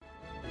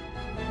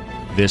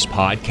This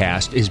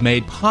podcast is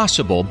made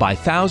possible by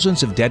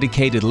thousands of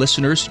dedicated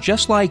listeners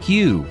just like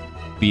you.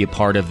 Be a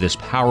part of this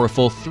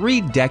powerful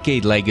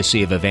 3-decade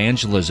legacy of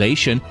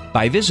evangelization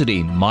by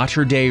visiting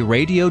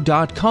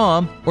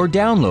materdeiradio.com or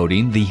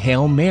downloading the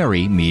Hail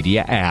Mary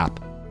Media app.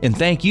 And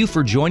thank you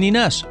for joining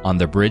us on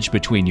the bridge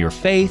between your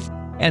faith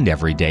and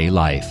everyday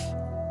life.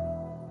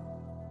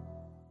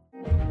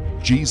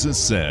 Jesus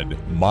said,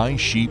 "My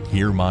sheep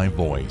hear my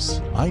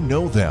voice. I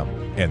know them,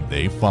 and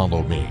they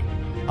follow me.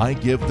 I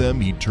give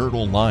them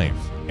eternal life,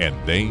 and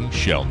they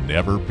shall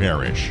never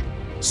perish."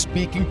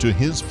 Speaking to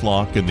his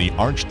flock in the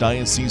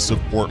Archdiocese of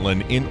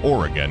Portland in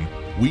Oregon,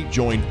 we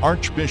join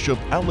Archbishop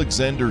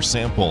Alexander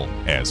Sample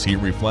as he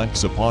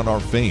reflects upon our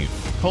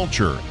faith,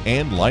 culture,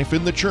 and life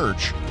in the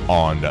Church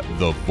on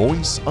The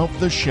Voice of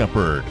the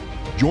Shepherd.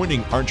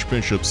 Joining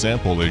Archbishop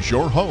Sample is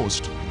your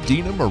host,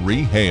 Dina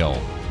Marie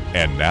Hale.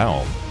 And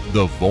now,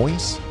 The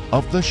Voice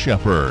of the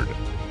Shepherd.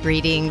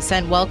 Greetings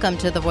and welcome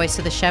to The Voice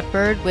of the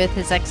Shepherd with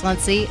His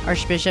Excellency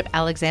Archbishop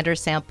Alexander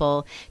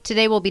Sample.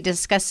 Today we'll be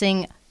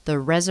discussing the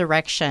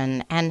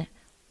resurrection and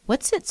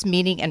what's its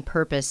meaning and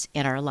purpose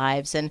in our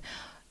lives. And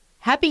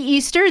Happy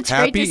Easter. It's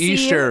great to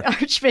see you,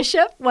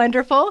 Archbishop.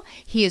 Wonderful.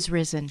 He is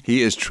risen.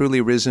 He is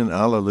truly risen.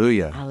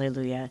 Alleluia.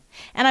 Alleluia.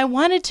 And I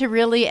wanted to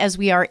really, as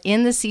we are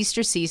in this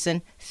Easter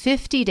season,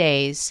 50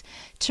 days,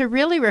 to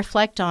really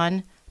reflect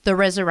on the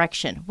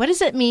resurrection. What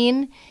does it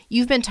mean?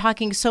 You've been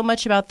talking so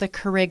much about the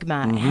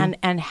kerygma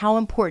and how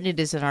important it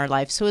is in our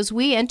life. So as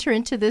we enter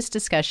into this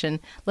discussion,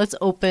 let's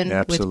open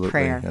with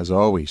prayer. As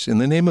always. In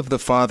the name of the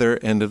Father,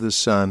 and of the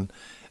Son,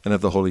 and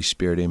of the Holy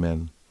Spirit.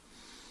 Amen.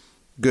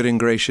 Good and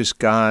gracious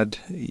God,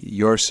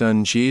 your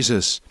Son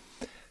Jesus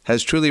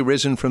has truly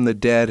risen from the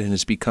dead and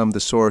has become the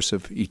source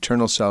of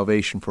eternal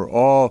salvation for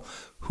all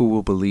who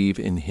will believe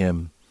in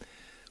him.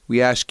 We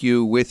ask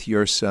you with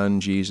your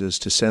Son Jesus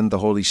to send the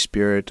Holy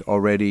Spirit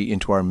already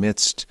into our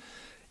midst,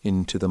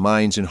 into the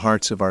minds and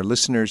hearts of our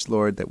listeners,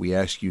 Lord, that we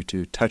ask you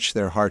to touch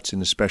their hearts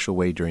in a special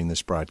way during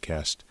this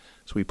broadcast.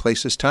 So we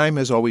place this time,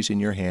 as always,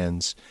 in your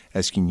hands,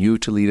 asking you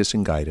to lead us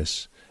and guide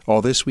us.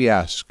 All this we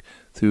ask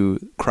through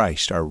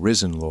Christ, our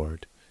risen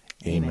Lord.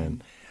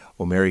 Amen.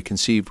 O Mary,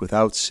 conceived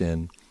without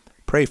sin,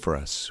 pray for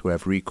us who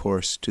have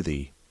recourse to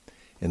thee.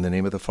 In the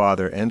name of the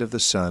Father, and of the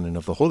Son, and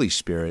of the Holy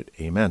Spirit.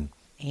 Amen.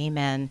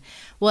 Amen.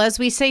 Well, as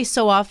we say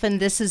so often,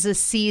 this is a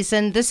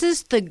season. This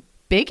is the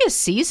biggest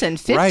season,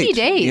 50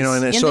 days. You know,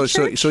 and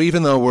so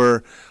even though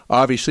we're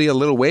obviously a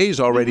little ways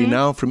already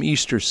now from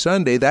Easter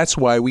Sunday, that's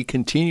why we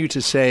continue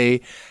to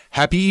say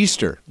Happy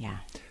Easter. Yeah.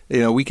 You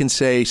know, we can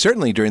say,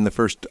 certainly during the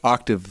first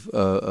octave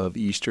of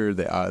Easter,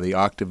 the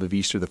octave of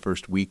Easter, the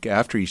first week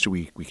after Easter,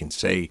 we can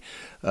say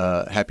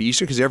Happy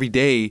Easter, because every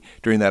day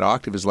during that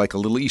octave is like a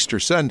little Easter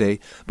Sunday.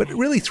 But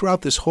really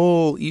throughout this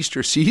whole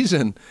Easter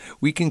season,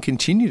 we can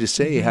continue to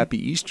say Happy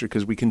Easter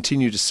because we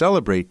continue to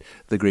celebrate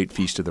the great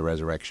feast of the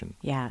resurrection.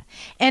 Yeah.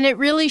 And it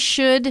really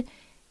should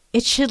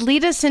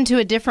lead us into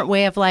a different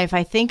way of life.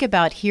 I think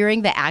about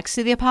hearing the Acts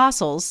of the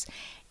Apostles.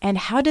 And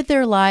how did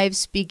their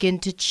lives begin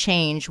to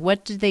change?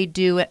 What did they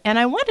do? And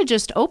I want to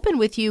just open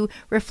with you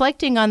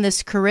reflecting on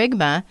this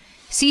kerygma,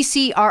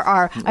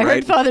 CCRR. I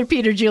heard Father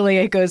Peter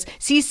Juliet goes,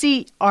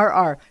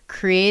 CCRR,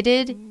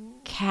 created,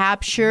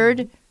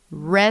 captured,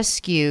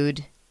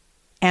 rescued,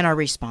 and our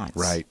response.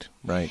 Right.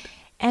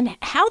 And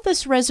how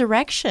this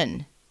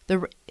resurrection,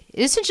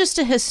 isn't just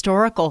a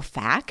historical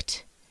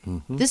fact.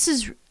 This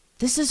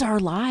is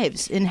our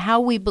lives and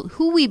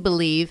who we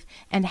believe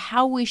and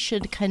how we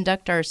should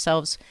conduct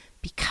ourselves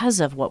because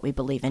of what we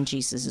believe in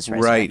Jesus'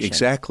 resurrection. Right,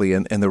 exactly.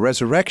 And the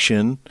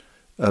resurrection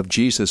of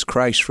Jesus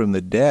Christ from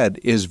the dead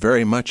is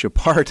very much a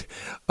part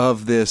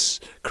of this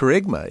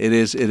kerygma. It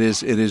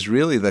is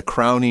really the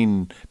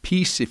crowning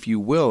piece, if you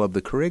will, of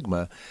the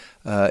kerygma.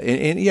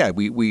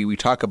 We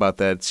talk about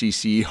that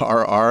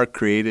CCRR,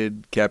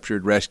 created,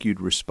 captured,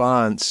 rescued,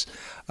 response.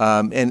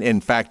 And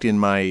in fact, in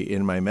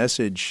my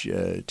message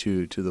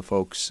to the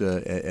folks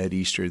at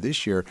Easter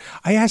this year,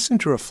 I asked them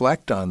to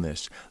reflect on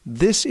this.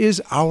 This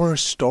is our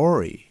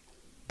story.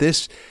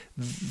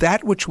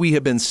 That which we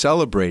have been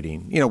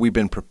celebrating. You know, we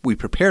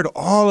prepared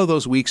all of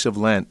those weeks of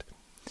Lent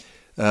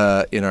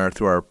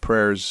through our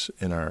prayers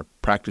and our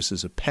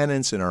practices of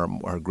penance and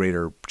our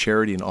greater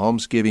charity and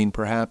almsgiving,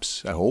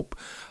 perhaps, I hope.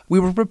 We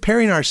were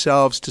preparing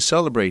ourselves to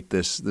celebrate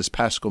this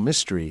Paschal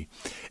mystery,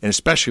 and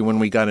especially when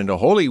we got into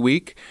Holy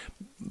Week,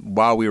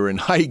 while we were in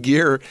high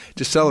gear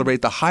to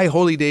celebrate the high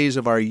holy days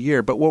of our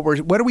year. But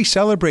what are we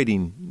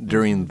celebrating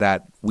during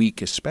that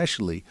week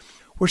especially?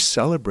 We're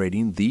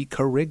celebrating the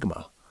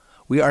kerygma.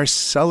 We are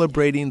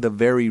celebrating the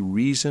very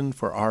reason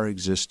for our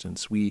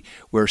existence.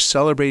 We're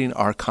celebrating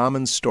our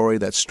common story,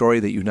 that story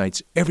that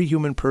unites every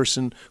human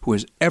person who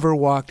has ever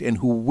walked and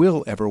who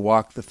will ever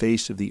walk the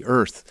face of the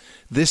earth.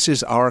 This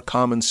is our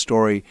common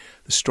story,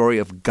 the story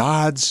of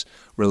God's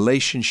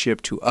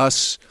relationship to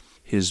us,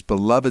 his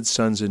beloved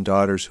sons and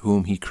daughters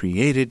whom he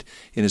created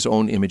in his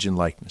own image and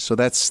likeness. So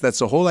that's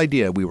the whole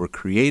idea. We were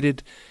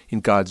created in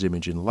God's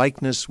image and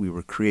likeness. We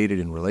were created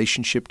in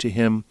relationship to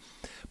him,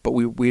 but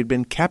we had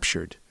been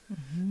captured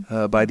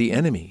by the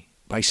enemy,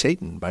 by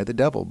Satan, by the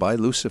devil, by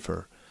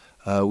Lucifer.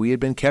 We had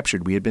been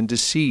captured. We had been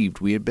deceived.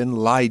 We had been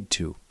lied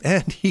to.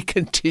 And he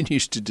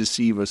continues to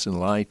deceive us and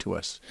lie to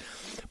us.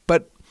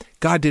 But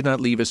God did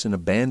not leave us and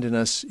abandon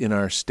us in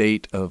our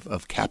state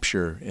of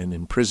capture and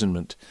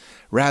imprisonment.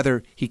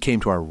 Rather, he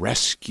came to our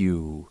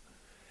rescue.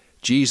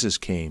 Jesus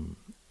came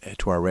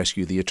to our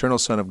rescue. The eternal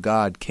Son of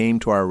God came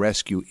to our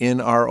rescue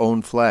in our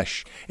own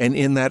flesh. And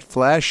in that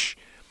flesh,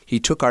 he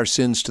took our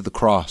sins to the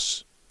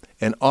cross.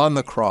 And on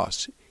the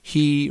cross,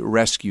 he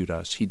rescued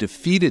us. He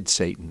defeated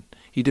Satan.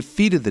 He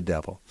defeated the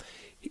devil.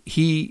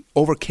 He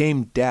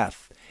overcame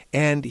death.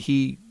 And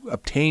he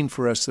obtained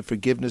for us the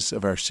forgiveness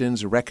of our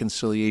sins, a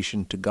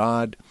reconciliation to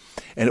God,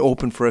 and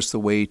opened for us the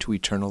way to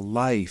eternal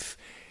life.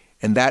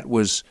 And that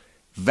was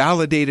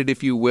validated,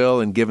 if you will,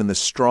 and given the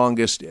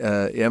strongest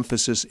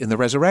emphasis in the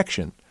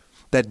resurrection,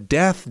 that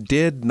death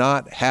did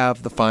not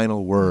have the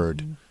final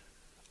word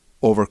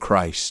over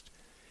Christ.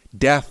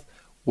 Death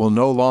will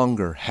no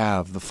longer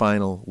have the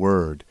final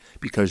word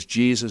because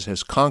Jesus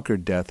has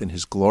conquered death in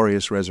his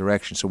glorious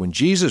resurrection. So when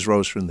Jesus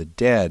rose from the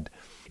dead,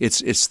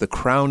 it's the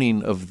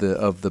crowning of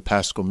the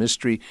Paschal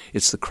mystery.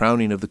 It's the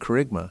crowning of the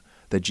Kerygma,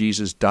 that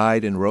Jesus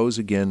died and rose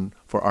again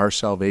for our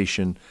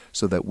salvation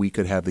so that we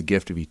could have the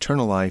gift of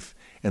eternal life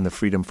and the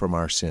freedom from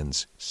our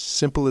sins.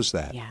 Simple as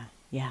that.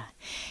 Yeah.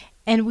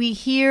 And we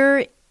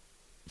hear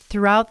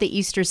throughout the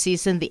Easter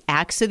season the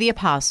Acts of the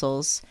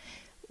Apostles.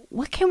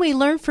 What can we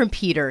learn from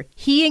Peter?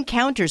 He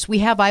encounters, we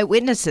have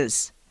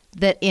eyewitnesses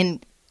that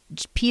in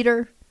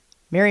Peter,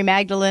 Mary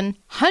Magdalene,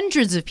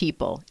 hundreds of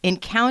people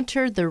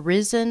encountered the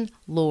risen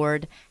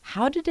Lord.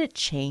 How did it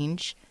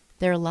change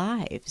their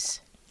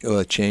lives? Well,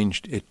 it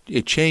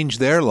changed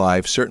their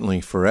lives,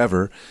 certainly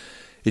forever.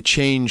 It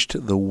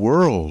changed the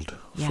world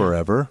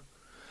forever.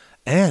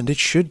 And it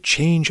should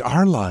change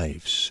our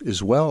lives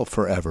as well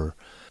forever.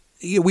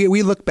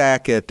 We look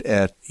back at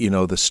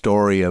the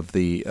story of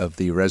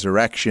the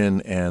resurrection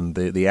and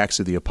the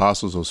Acts of the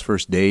Apostles, those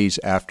first days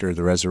after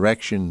the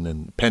resurrection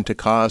and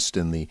Pentecost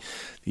and the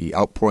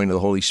outpouring of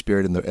the Holy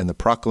Spirit and the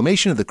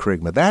proclamation of the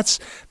Kerygma.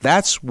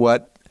 That's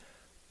what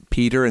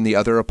Peter and the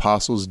other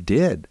apostles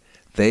did.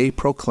 They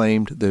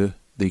proclaimed the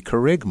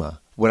Kerygma,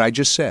 what I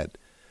just said,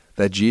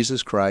 that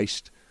Jesus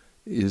Christ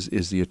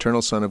is the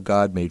eternal Son of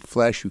God made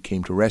flesh, who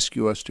came to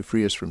rescue us, to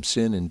free us from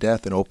sin and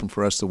death, and open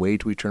for us the way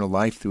to eternal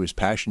life through his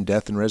passion,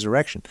 death, and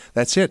resurrection.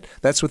 That's it.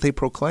 That's what they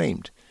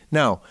proclaimed.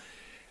 Now,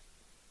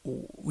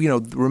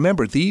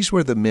 remember, these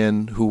were the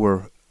men who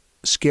were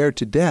scared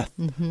to death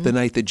the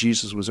night that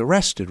Jesus was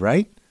arrested,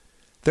 right?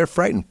 They're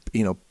frightened.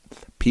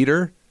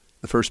 Peter,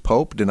 the first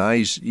pope,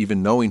 denies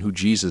even knowing who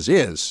Jesus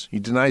is. He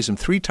denies him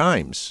 3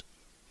 times.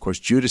 Of course,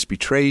 Judas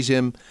betrays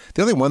him.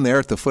 The only one there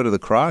at the foot of the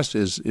cross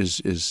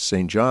is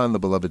St. John, the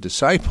beloved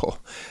disciple,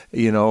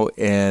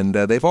 and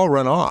they've all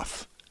run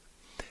off.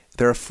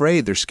 They're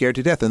afraid. They're scared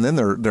to death. And then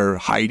they're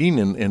hiding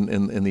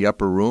in the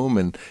upper room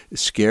and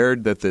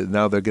scared that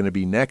now they're going to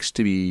be next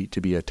to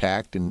be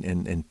attacked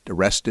and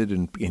arrested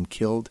and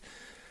killed.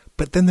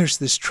 But then there's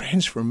this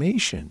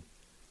transformation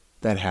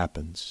that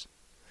happens.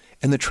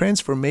 And the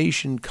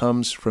transformation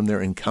comes from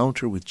their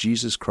encounter with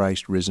Jesus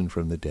Christ risen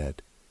from the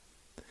dead.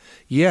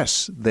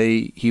 Yes,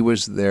 he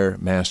was their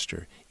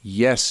master.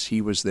 Yes, he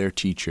was their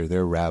teacher,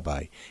 their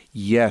rabbi.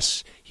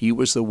 Yes, he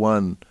was the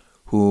one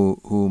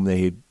whom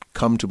they had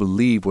come to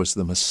believe was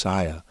the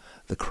Messiah,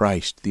 the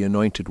Christ, the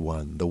Anointed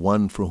One, the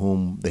one for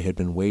whom they had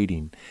been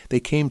waiting. They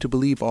came to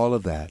believe all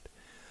of that.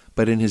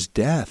 But in his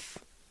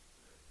death,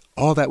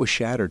 all that was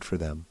shattered for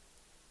them,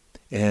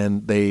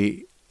 and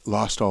they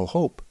lost all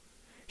hope.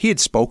 He had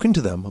spoken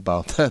to them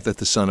about that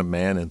the Son of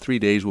Man in 3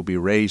 days will be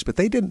raised, but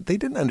they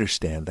didn't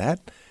understand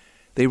that.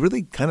 They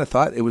really kind of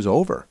thought it was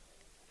over.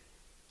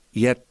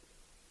 Yet,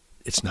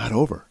 it's not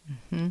over.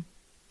 Mm-hmm.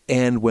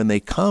 And when they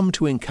come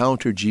to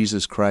encounter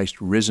Jesus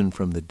Christ risen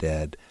from the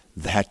dead,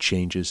 that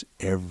changes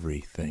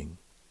everything.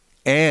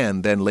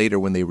 And then later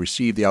when they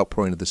receive the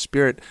outpouring of the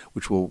Spirit,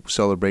 which we'll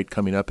celebrate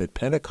coming up at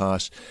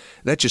Pentecost,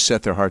 that just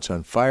set their hearts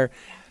on fire.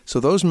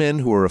 So those men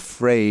who are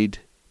afraid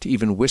to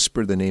even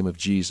whisper the name of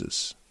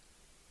Jesus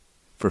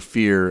for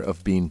fear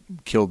of being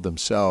killed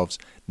themselves,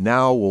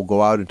 now will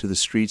go out into the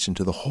streets,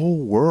 into the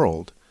whole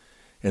world,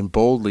 and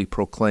boldly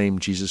proclaim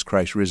Jesus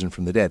Christ risen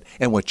from the dead.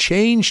 And what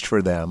changed for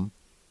them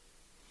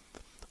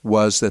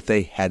was that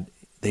they had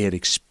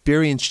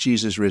experienced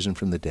Jesus risen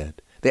from the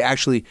dead.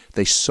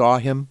 They saw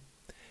him,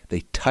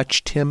 they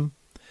touched him,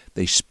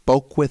 they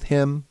spoke with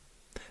him,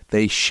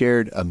 they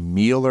shared a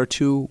meal or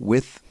two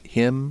with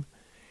him.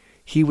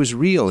 He was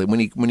real. And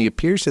when he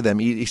appears to them,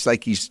 he's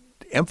like he's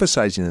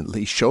emphasizing it.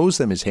 He shows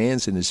them his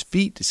hands and his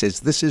feet. He says,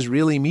 "This is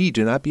really me.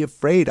 Do not be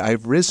afraid.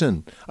 I've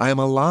risen. I am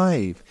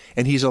alive."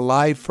 And he's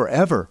alive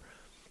forever.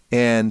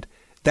 And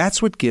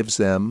that's what gives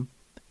them,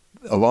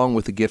 along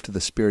with the gift of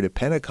the Spirit at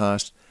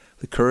Pentecost,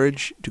 the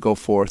courage to go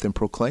forth and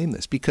proclaim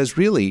this. Because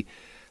really,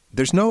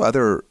 there's no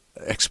other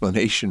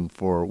explanation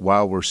for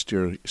why we're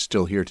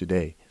still here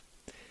today.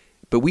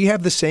 But we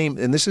have the same,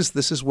 and this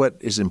is what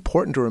is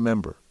important to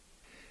remember.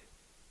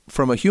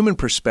 From a human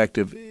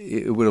perspective,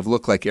 it would have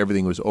looked like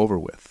everything was over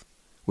with.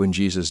 when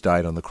Jesus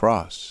died on the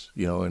cross.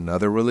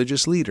 Another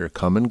religious leader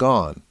come and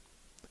gone.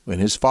 And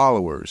his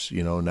followers,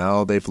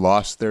 now they've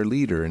lost their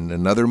leader, and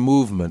another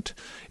movement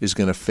is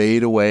going to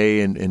fade away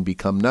and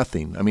become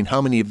nothing. I mean,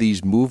 how many of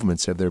these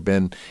movements have there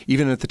been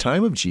even at the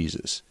time of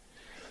Jesus?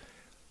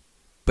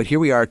 But here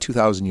we are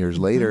 2,000 years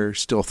later,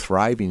 still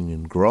thriving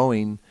and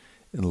growing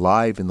and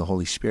alive in the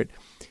Holy Spirit.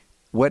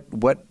 What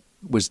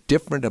was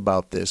different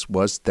about this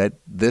was that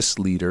this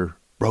leader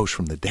rose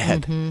from the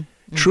dead,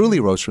 truly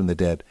rose from the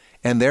dead.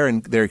 And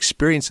their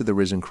experience of the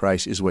risen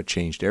Christ is what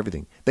changed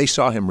everything. They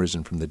saw him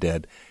risen from the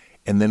dead.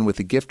 And then with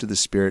the gift of the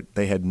Spirit,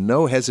 they had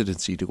no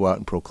hesitancy to go out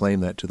and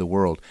proclaim that to the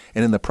world.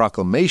 And in the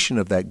proclamation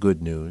of that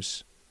good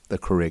news, the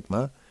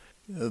kerygma,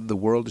 the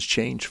world has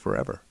changed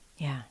forever.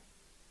 Yeah.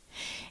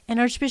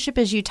 And Archbishop,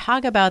 as you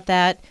talk about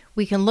that,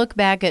 we can look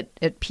back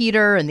at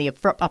Peter and the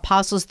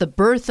apostles, the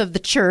birth of the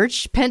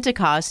church,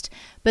 Pentecost,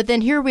 but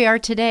then here we are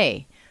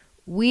today.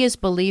 We as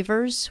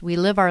believers, we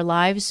live our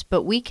lives,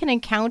 but we can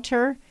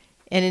encounter,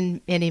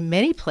 and in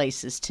many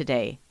places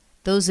today,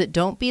 those that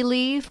don't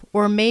believe,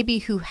 or maybe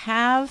who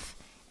have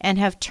and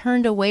have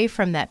turned away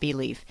from that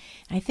belief.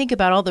 And I think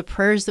about all the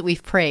prayers that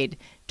we've prayed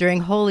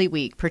during Holy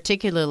Week,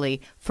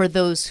 particularly for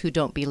those who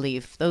don't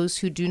believe, those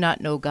who do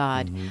not know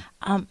God.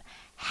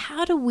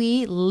 How do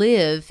we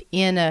live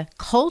in a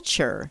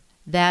culture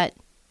that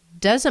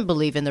doesn't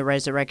believe in the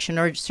resurrection,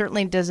 or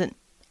certainly doesn't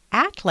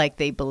act like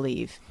they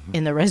believe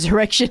in the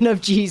resurrection of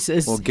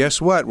Jesus? Well,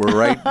 guess what? We're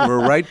right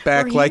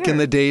back We're like in here.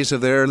 the days of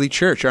the early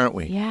church, aren't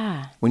we?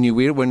 Yeah. When you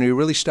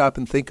really stop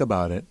and think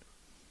about it,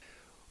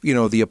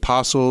 the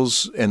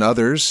apostles and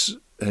others,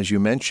 as you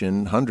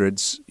mentioned,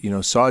 hundreds,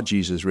 saw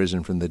Jesus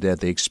risen from the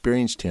dead. They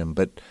experienced him,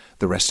 but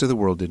the rest of the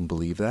world didn't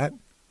believe that.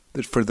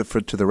 To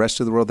the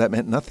rest of the world, that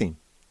meant nothing.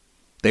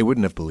 They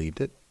wouldn't have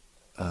believed it.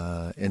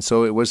 And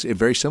so it was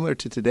very similar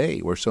to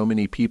today, where so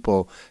many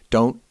people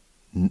don't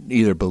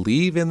either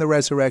believe in the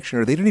resurrection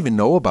or they don't even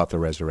know about the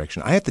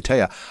resurrection. I have to tell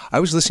you,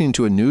 I was listening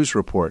to a news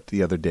report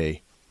the other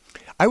day.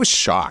 I was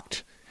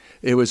shocked.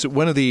 It was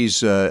one of these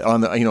person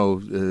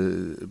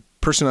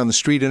on the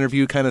street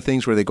interview kind of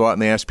things where they go out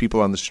and they ask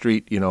people on the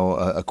street,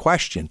 a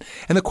question.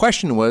 And the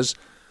question was,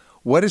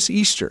 what is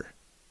Easter?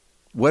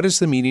 What is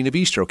the meaning of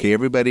Easter? Okay,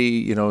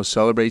 everybody,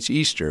 celebrates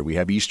Easter. We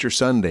have Easter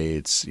Sunday.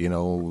 It's,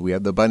 we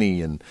have the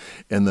bunny and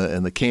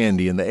the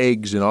candy and the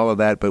eggs and all of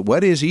that. But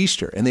what is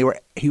Easter? And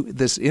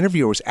this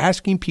interviewer was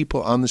asking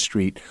people on the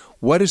street,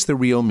 what is the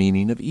real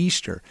meaning of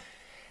Easter?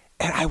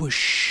 And I was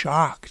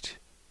shocked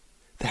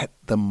that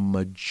the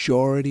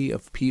majority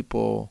of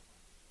people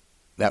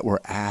that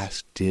were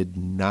asked did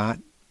not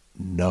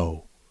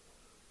know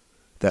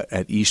that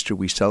at Easter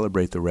we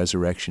celebrate the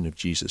resurrection of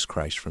Jesus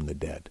Christ from the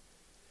dead.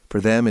 For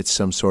them, it's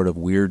some sort of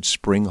weird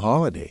spring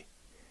holiday,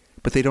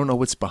 but they don't know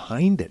what's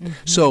behind it.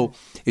 So,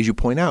 as you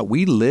point out,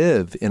 we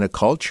live in a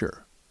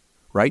culture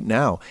right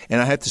now,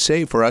 and I have to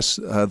say, for us,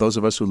 those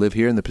of us who live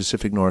here in the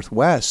Pacific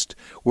Northwest,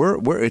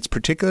 it's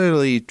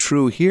particularly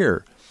true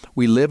here.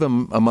 We live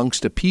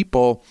amongst a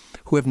people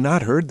who have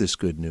not heard this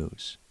good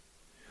news,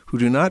 who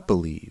do not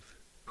believe,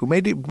 who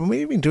maybe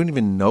don't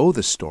even know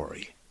the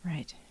story.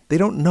 Right. They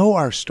don't know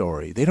our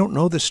story. They don't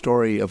know the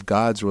story of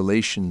God's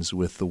relations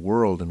with the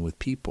world and with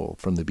people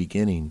from the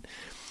beginning.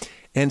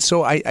 And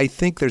so I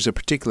think there's a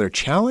particular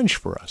challenge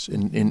for us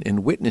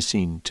in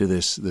witnessing to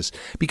this,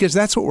 because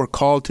that's what we're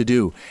called to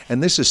do.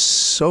 And this is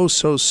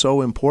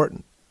so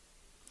important.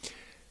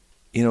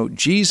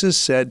 Jesus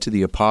said to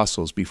the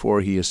apostles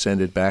before he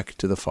ascended back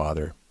to the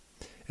Father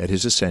at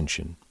his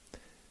ascension,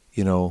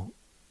 all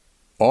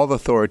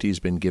authority has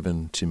been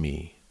given to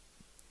me.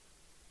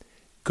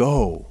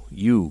 Go,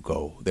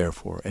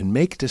 therefore, and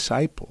make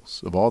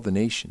disciples of all the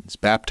nations,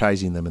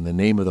 baptizing them in the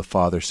name of the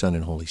Father, Son,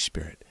 and Holy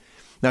Spirit.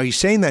 Now, he's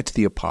saying that to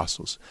the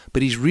apostles,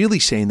 but he's really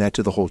saying that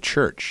to the whole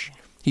church.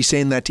 He's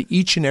saying that to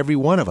each and every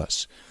one of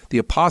us. The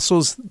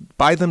apostles,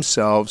 by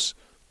themselves,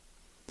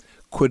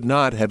 could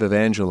not have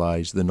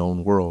evangelized the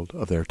known world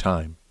of their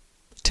time.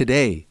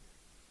 Today,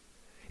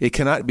 it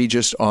cannot be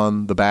just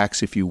on the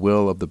backs, if you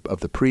will, of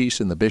the priests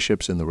and the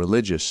bishops and the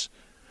religious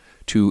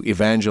to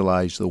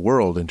evangelize the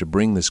world and to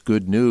bring this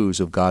good news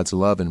of God's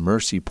love and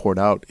mercy poured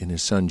out in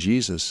his Son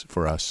Jesus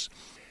for us.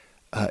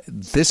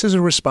 This is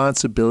a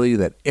responsibility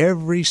that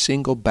every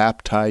single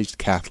baptized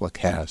Catholic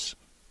has.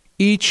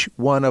 Each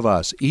one of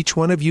us, each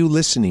one of you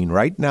listening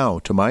right now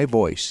to my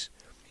voice,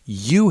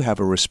 you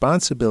have a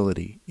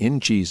responsibility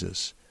in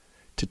Jesus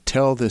to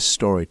tell this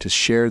story, to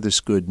share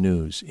this good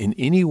news in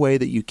any way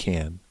that you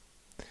can.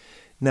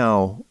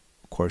 Now,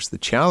 of course, the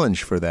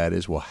challenge for that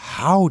is, well,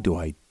 how do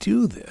I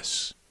do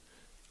this?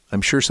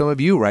 I'm sure some of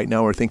you right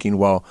now are thinking,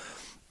 well,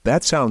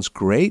 that sounds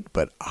great,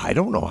 but I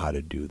don't know how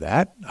to do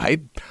that.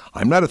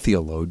 I'm not a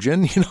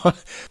theologian.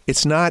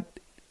 It's not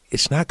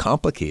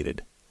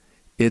complicated.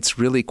 It's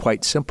really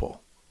quite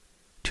simple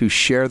to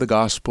share the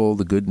gospel,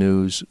 the good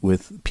news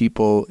with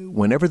people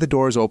whenever the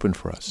door is open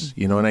for us.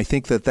 And I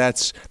think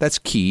that's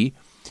key.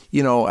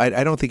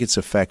 I don't think it's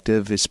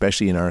effective,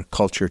 especially in our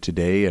culture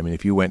today. I mean,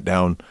 if you went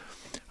down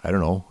I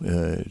don't know,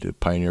 to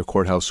Pioneer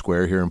Courthouse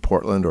Square here in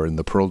Portland or in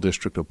the Pearl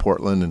District of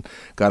Portland and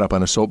got up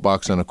on a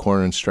soapbox on a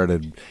corner and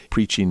started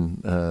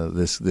preaching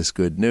this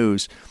good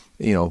news,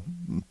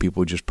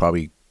 people would just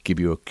probably give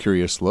you a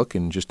curious look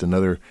and just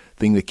another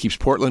thing that keeps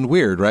Portland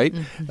weird, right?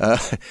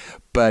 Mm-hmm.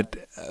 But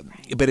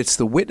it's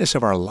the witness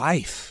of our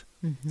life.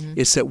 Mm-hmm.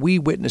 It's that we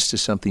witness to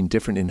something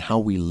different in how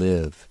we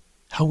live,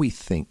 how we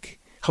think,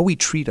 how we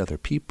treat other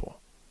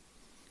people,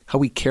 how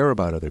we care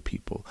about other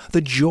people, the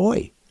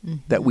joy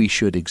that we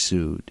should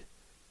exude.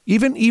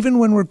 Even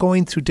when we're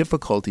going through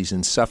difficulties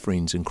and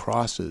sufferings and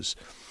crosses,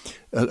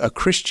 a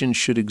Christian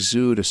should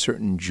exude a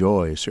certain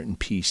joy, a certain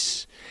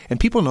peace. And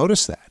people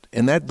notice that.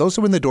 And those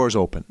are when the doors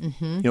open.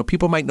 Mm-hmm.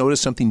 People might notice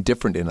something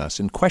different in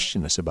us and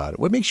question us about it.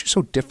 What makes you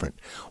so different?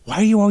 Why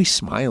are you always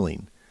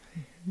smiling?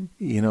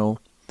 Mm-hmm.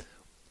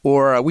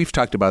 Or we've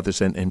talked about this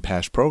in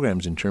past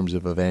programs in terms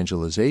of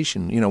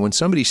evangelization. When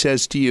somebody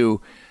says to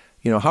you,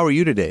 how are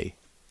you today?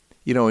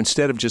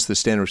 Instead of just the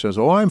standard response,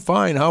 oh, I'm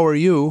fine, how are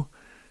you?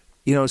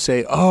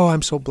 Say, oh,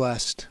 I'm so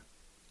blessed.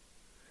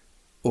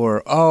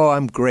 Or, oh,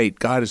 I'm great,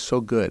 God is so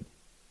good.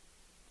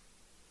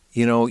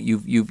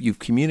 You've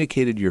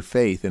communicated your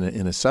faith in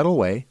a subtle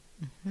way,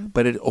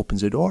 but it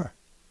opens a door.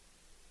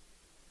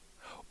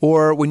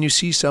 Or when you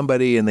see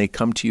somebody and they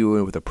come to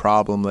you with a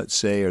problem, let's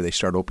say, or they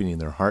start opening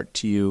their heart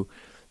to you,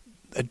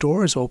 a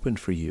door is open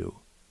for you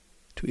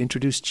to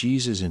introduce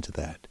Jesus into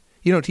that.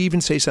 To even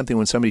say something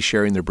when somebody's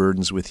sharing their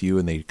burdens with you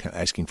and they're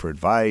asking for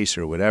advice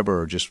or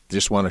whatever, or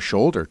just want a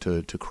shoulder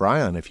to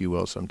cry on, if you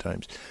will,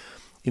 sometimes.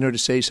 To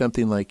say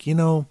something like,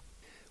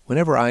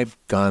 whenever I've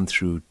gone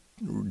through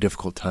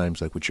difficult times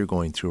like what you're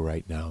going through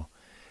right now,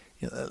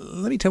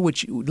 let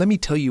me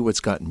tell you what's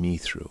gotten me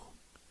through.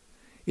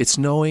 It's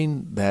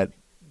knowing that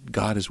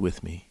God is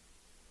with me.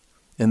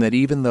 And that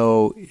even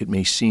though it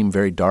may seem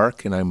very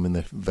dark and I'm in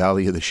the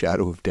valley of the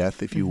shadow of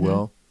death, if you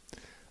will,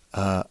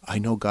 I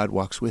know God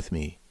walks with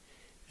me.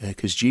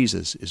 Because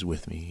Jesus is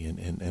with me,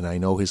 and I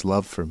know his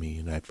love for me,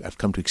 and I've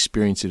come to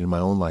experience it in my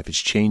own life.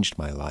 It's changed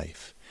my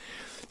life.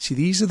 See,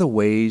 these are the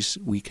ways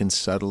we can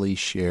subtly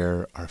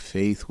share our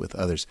faith with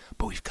others,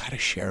 but we've got to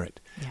share it.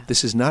 Yeah.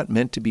 This is not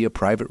meant to be a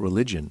private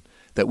religion,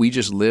 that we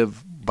just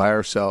live by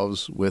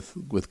ourselves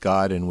with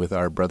God and with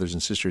our brothers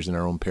and sisters in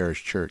our own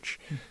parish church.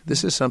 Mm-hmm.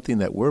 This is something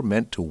that we're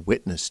meant to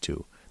witness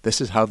to.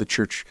 This is how the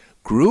church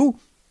grew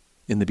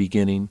in the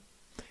beginning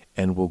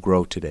and will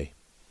grow today.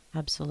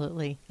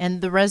 Absolutely.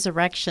 And the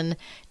resurrection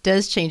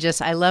does change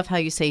us. I love how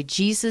you say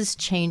Jesus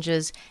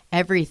changes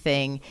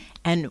everything.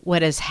 And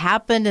what has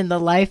happened in the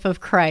life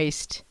of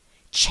Christ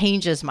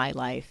changes my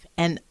life.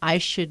 And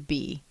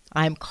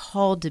I'm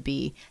called to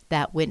be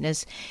that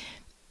witness.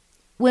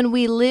 When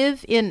we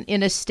live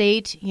in a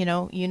state,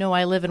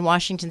 I live in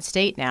Washington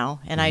State now,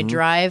 and I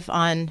drive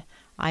on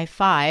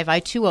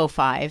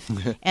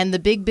I-205, and the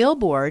big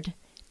billboard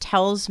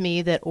tells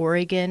me that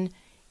Oregon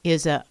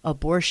is a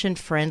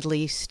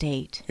abortion-friendly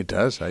state. It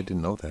does? I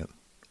didn't know that.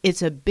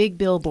 It's a big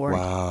billboard.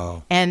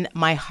 Wow. And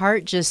my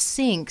heart just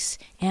sinks,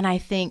 and I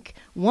think,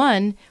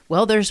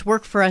 there's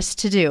work for us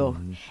to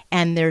do,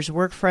 and there's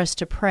work for us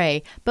to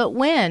pray. But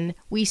when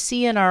we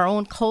see in our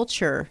own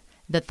culture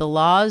that the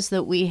laws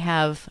that we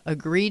have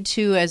agreed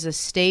to as a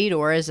state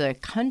or as a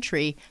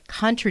country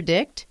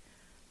contradict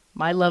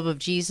my love of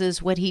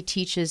Jesus, what he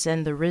teaches,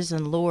 and the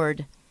risen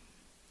Lord,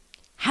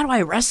 how do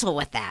I wrestle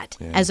with that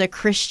as a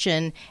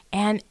Christian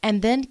and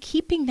then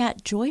keeping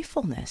that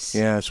joyfulness?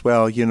 Yes,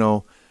 well,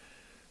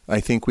 I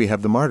think we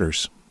have the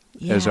martyrs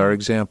as our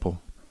example.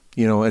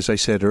 As I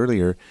said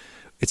earlier,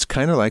 it's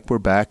kind of like we're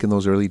back in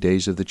those early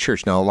days of the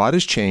church. Now, a lot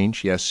has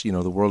changed. Yes, the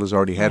world has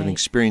already had an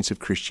experience of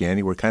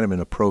Christianity. We're kind of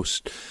in a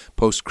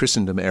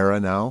post-Christendom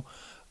era now.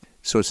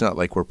 So it's not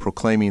like we're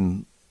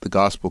proclaiming the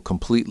gospel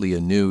completely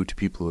anew to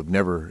people who have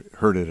never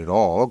heard it at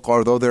all,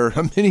 although there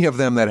are many of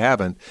them that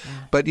haven't.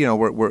 Yeah. But,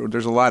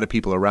 there's a lot of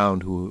people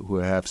around who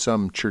have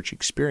some church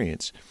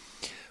experience.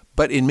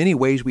 But in many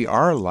ways, we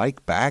are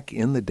like back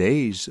in the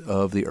days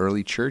of the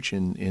early church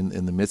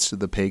in the midst of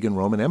the pagan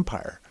Roman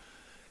Empire.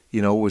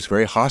 It was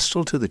very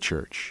hostile to the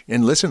church.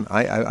 And listen,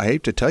 I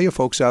hate to tell you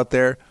folks out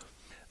there,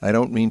 I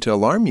don't mean to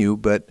alarm you,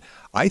 but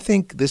I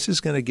think this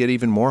is going to get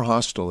even more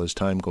hostile as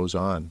time goes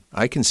on.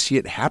 I can see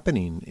it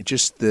happening.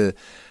 Just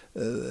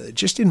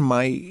in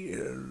my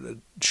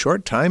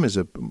short time as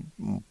a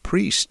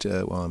priest,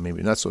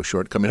 maybe not so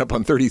short, coming up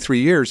on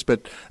 33 years,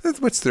 but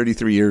what's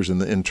 33 years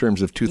in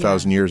terms of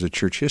 2,000 years of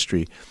church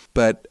history?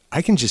 But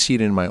I can just see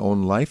it in my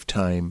own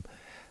lifetime,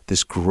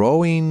 this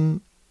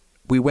growing.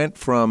 We went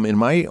from, in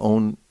my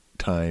own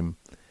time,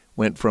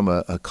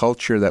 a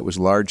culture that was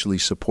largely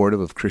supportive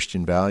of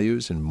Christian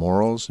values and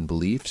morals and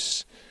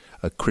beliefs,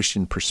 a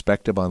Christian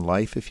perspective on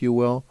life, if you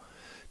will,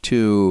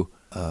 to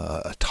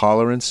a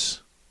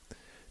tolerance,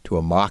 to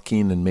a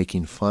mocking and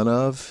making fun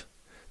of,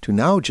 to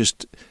now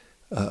just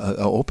a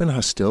open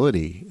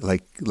hostility,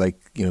 like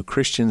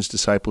Christians,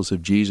 disciples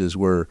of Jesus,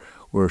 were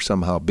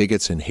somehow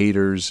bigots and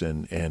haters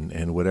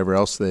and whatever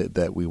else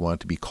that we want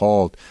to be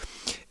called,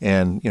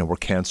 and we're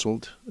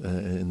canceled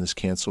in this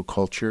cancel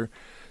culture.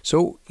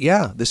 So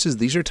yeah,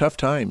 these are tough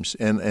times,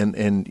 and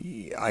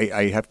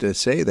I have to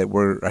say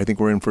that I think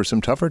we're in for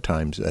some tougher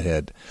times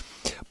ahead.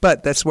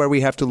 But that's where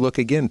we have to look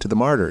again to the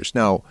martyrs.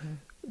 Now,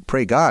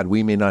 pray God,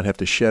 we may not have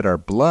to shed our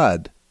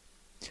blood,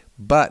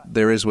 but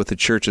there is what the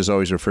church has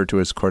always referred to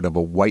as kind of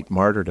a white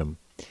martyrdom.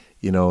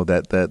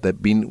 That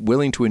being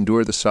willing to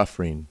endure the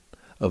suffering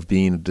of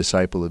being a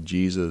disciple of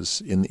Jesus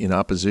in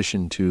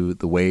opposition to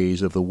the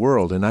ways of the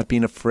world, and not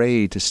being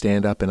afraid to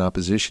stand up in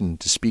opposition,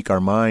 to speak our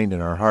mind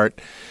and our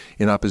heart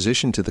in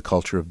opposition to the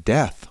culture of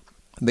death,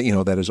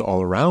 that is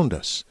all around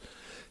us.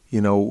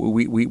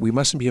 We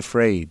mustn't be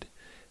afraid.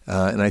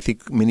 And I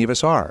think many of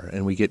us are,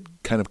 and we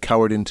get kind of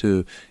cowered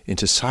into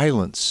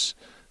silence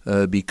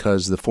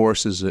because the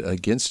forces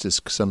against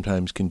us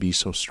sometimes can be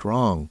so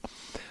strong.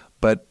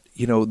 But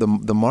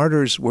the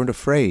martyrs weren't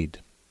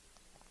afraid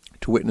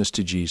to witness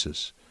to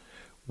Jesus.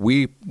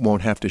 We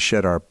won't have to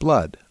shed our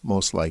blood,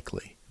 most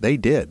likely. They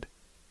did.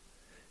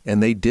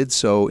 And they did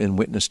so in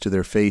witness to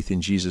their faith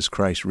in Jesus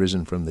Christ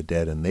risen from the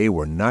dead, and they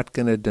were not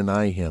going to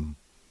deny him.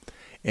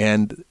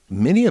 And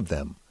many of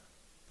them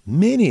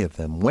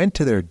went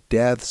to their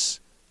deaths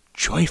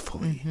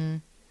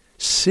joyfully,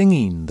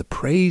 singing the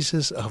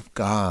praises of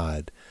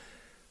God,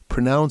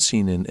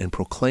 pronouncing and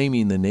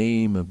proclaiming the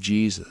name of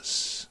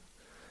Jesus.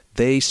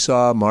 They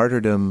saw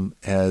martyrdom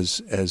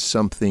as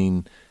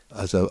something,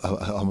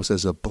 almost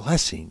as a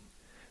blessing,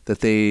 that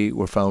they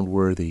were found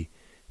worthy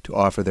to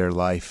offer their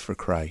life for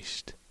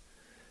Christ.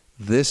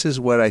 This is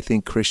what I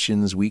think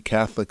Christians, we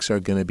Catholics, are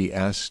going to be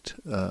asked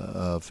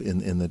of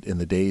in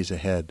the days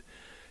ahead,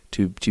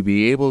 to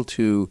be able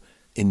to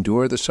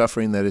endure the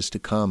suffering that is to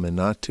come, and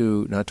not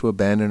to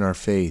abandon our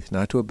faith,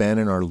 not to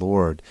abandon our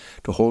Lord,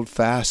 to hold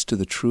fast to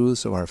the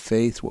truths of our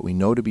faith, what we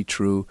know to be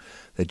true,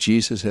 that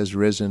Jesus has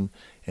risen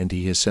and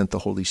he has sent the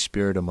Holy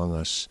Spirit among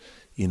us,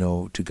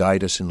 to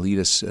guide us and lead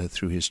us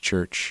through his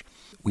church.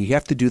 We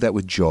have to do that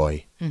with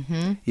joy.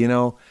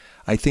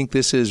 I think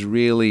this is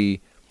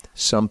really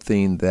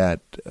something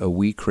that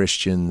we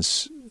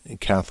Christians,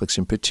 Catholics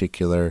in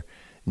particular,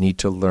 need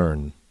to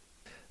learn.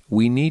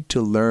 We need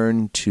to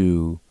learn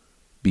to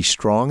be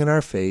strong in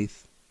our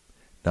faith,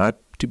 not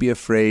to be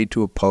afraid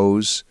to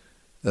oppose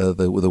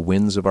the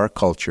winds of our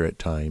culture at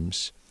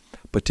times,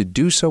 but to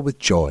do so with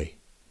joy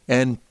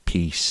and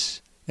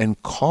peace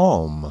and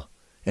calm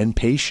and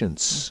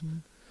patience.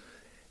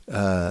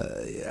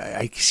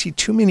 I see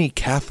too many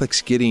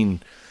Catholics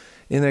getting,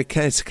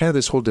 it's kind of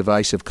this whole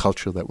divisive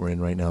culture that we're in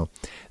right now.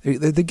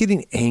 They're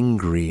getting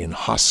angry and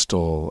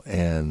hostile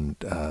and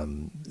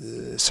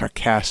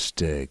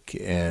sarcastic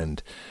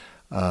and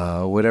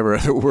whatever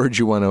other words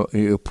you want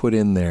to put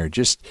in there.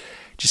 Just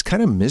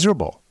kind of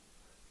miserable,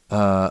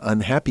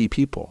 unhappy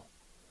people.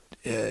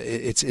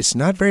 It's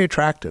not very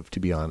attractive, to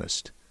be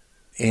honest.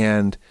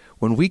 And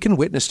when we can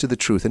witness to the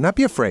truth and not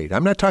be afraid,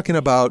 I'm not talking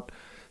about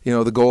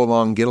the go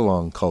along, get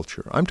along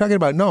culture. I'm talking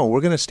about, no,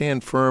 we're going to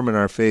stand firm in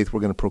our faith.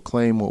 We're going to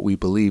proclaim what we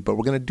believe, but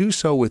we're going to do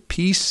so with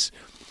peace,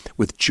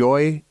 with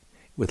joy,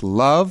 with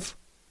love.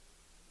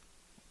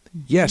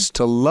 Yes,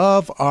 to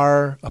love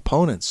our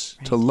opponents,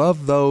 to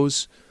love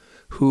those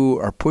who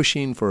are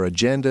pushing for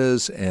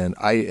agendas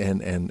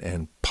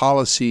and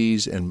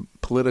policies and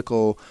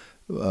political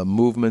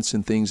movements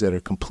and things that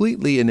are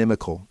completely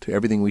inimical to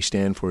everything we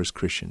stand for as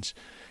Christians.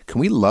 Can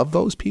we love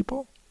those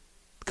people?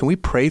 Can we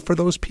pray for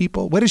those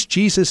people? What does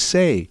Jesus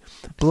say?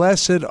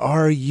 Blessed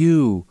are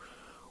you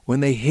when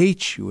they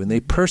hate you and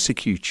they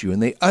persecute you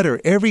and they utter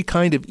every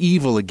kind of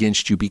evil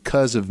against you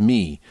because of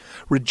me.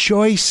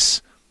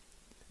 Rejoice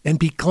and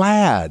be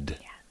glad,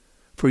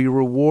 for your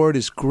reward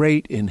is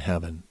great in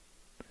heaven.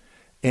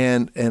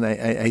 And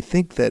I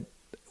think that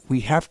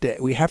we have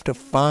to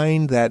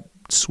find that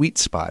sweet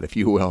spot, if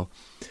you will,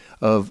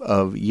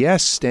 of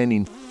yes,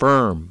 standing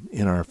firm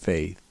in our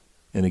faith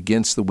and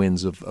against the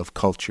winds of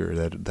culture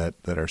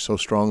that are so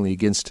strongly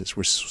against us.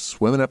 We're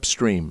swimming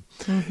upstream.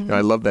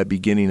 I love that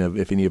beginning of,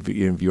 if any of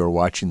you are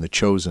watching The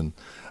Chosen,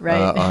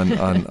 on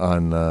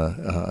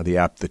the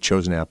app, The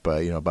Chosen app,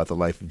 about the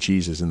life of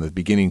Jesus. And the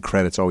beginning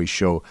credits always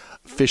show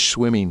fish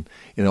swimming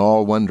in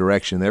all one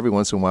direction. Every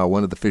once in a while,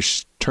 one of the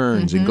fish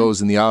turns and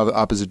goes in the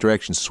opposite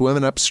direction,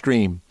 swimming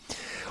upstream.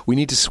 We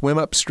need to swim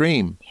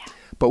upstream,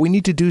 but we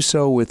need to do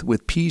so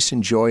with peace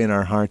and joy in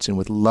our hearts and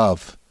with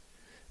love.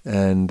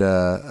 And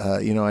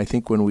I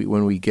think when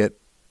we get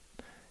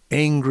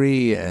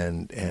angry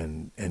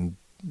and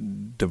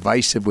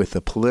divisive with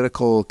the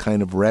political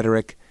kind of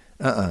rhetoric,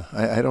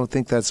 I don't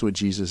think that's what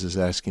Jesus is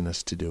asking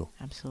us to do.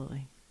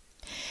 Absolutely.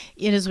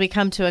 As we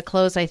come to a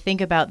close, I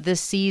think about this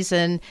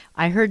season.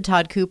 I heard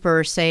Todd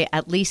Cooper say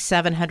at least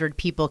 700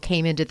 people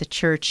came into the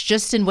church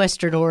just in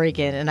Western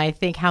Oregon. And I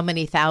think how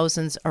many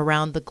thousands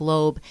around the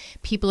globe.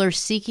 People are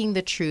seeking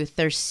the truth.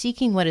 They're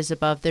seeking what is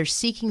above. They're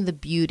seeking the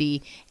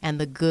beauty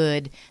and the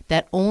good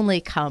that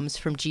only comes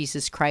from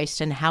Jesus Christ.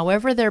 And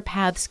however their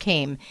paths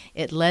came,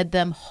 it led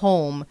them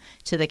home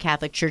to the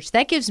Catholic Church.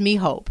 That gives me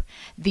hope.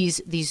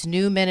 These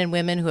new men and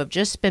women who have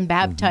just been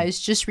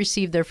baptized, just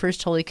received their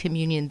first Holy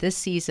Communion this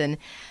season,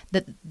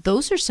 that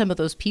those are some of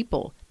those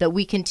people that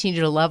we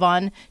continue to love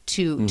on,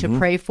 to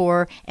pray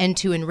for, and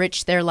to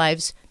enrich their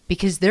lives,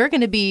 because they're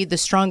going to be the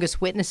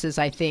strongest witnesses,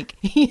 I think.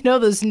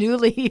 Those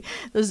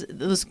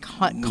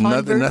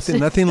converts.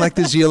 Nothing like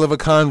the zeal of a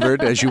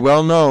convert, as you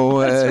well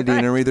know, right.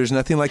 Dina Marie. There's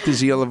nothing like the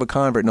zeal of a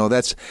convert. No,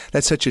 that's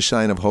such a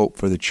sign of hope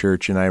for the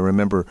church. And I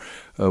remember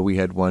we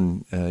had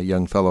one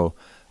young fellow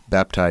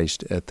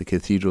baptized at the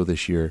cathedral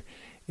this year,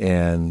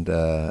 and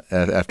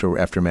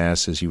after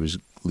Mass, as he was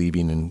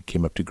leaving and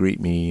came up to greet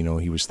me,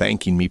 he was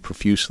thanking me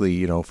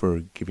profusely,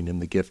 for giving him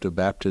the gift of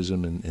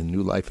baptism and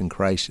new life in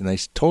Christ. And I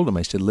told him,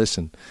 I said,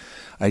 listen,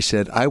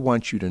 I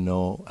want you to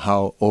know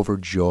how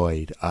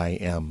overjoyed I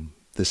am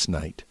this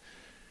night.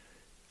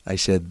 I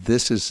said,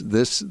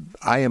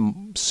 I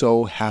am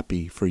so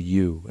happy for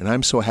you, and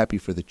I'm so happy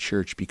for the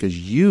church, because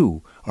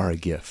you are a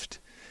gift.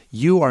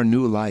 You are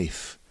new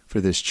life for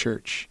this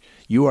church.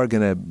 You're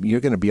gonna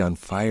be on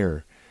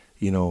fire,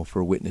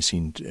 for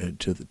witnessing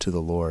to the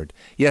Lord.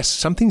 Yes,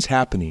 something's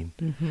happening.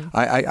 Mm-hmm.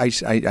 I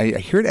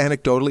heard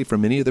anecdotally from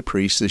many of the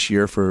priests this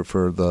year for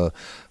the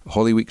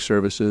Holy Week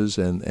services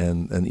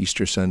and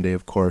Easter Sunday,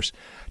 of course,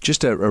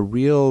 just a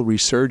real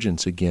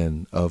resurgence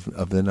again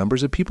of the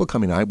numbers of people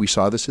coming out. We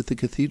saw this at the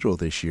cathedral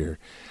this year.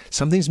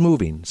 Something's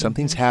moving.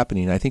 Something's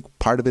happening. I think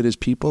part of it is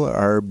people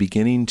are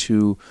beginning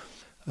to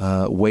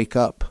wake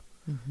up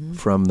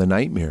from the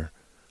nightmare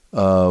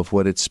of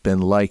what it's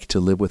been like to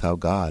live without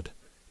God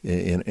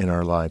in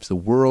our lives.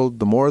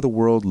 The more the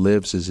world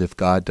lives as if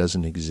God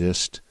doesn't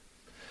exist,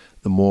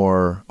 the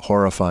more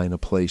horrifying a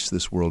place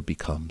this world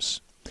becomes.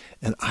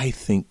 And I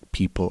think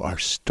people are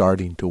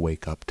starting to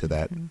wake up to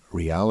that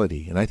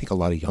reality. And I think a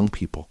lot of young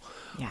people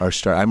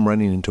I'm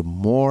running into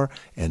more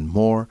and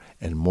more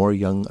and more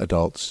young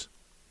adults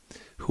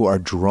who are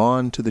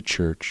drawn to the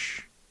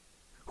church,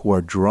 who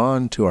are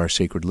drawn to our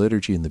sacred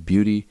liturgy and the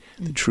beauty,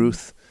 the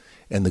truth,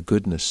 and the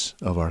goodness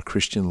of our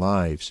Christian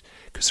lives,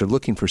 because they're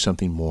looking for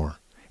something more.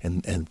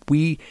 And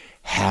we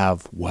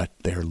have what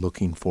they're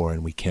looking for,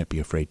 and we can't be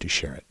afraid to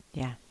share it.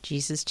 Yeah,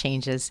 Jesus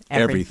changes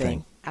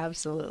everything.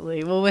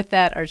 Absolutely. Well, with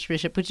that,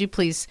 Archbishop, would you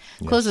please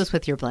close us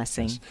with your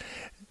blessing? Yes.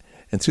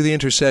 And through the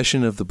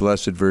intercession of the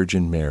Blessed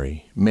Virgin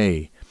Mary,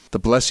 may the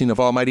blessing of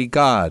Almighty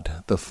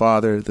God, the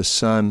Father, the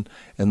Son,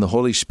 and the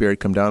Holy Spirit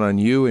come down on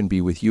you and be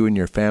with you and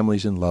your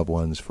families and loved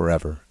ones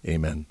forever.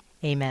 Amen.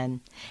 Amen.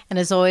 And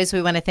as always,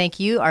 we want to thank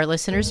you, our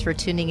listeners, for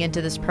tuning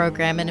into this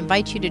program and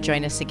invite you to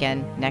join us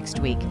again next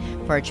week.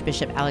 For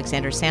Archbishop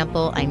Alexander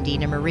Sample, I'm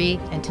Dina Marie.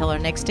 Until our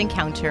next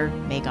encounter,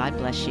 may God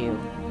bless you.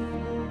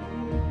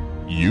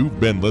 You've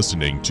been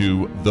listening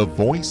to The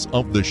Voice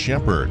of the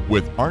Shepherd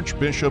with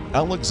Archbishop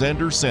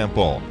Alexander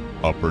Sample,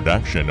 a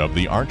production of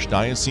the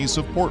Archdiocese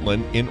of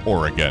Portland in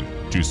Oregon.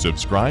 To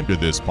subscribe to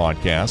this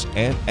podcast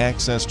and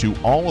access to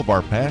all of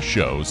our past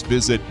shows,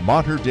 visit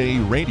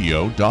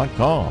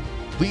materdeiradio.com.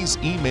 Please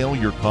email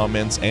your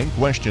comments and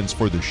questions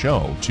for the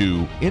show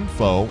to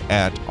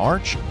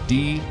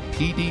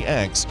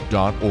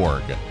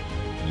info@archdpdx.org.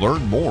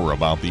 Learn more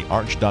about the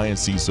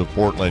Archdiocese of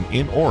Portland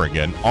in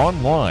Oregon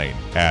online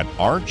at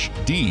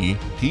archdpdx.org.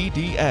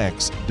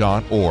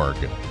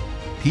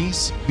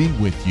 Peace be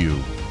with you.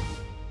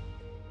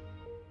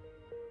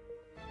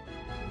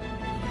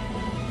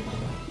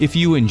 If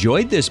you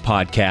enjoyed this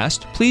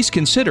podcast, please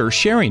consider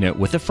sharing it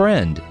with a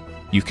friend.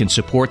 You can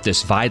support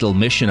this vital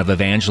mission of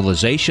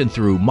evangelization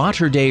through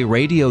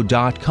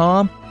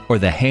materdeiradio.com or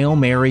the Hail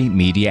Mary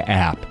Media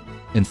app.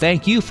 And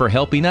thank you for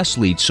helping us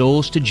lead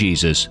souls to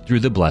Jesus through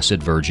the Blessed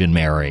Virgin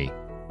Mary.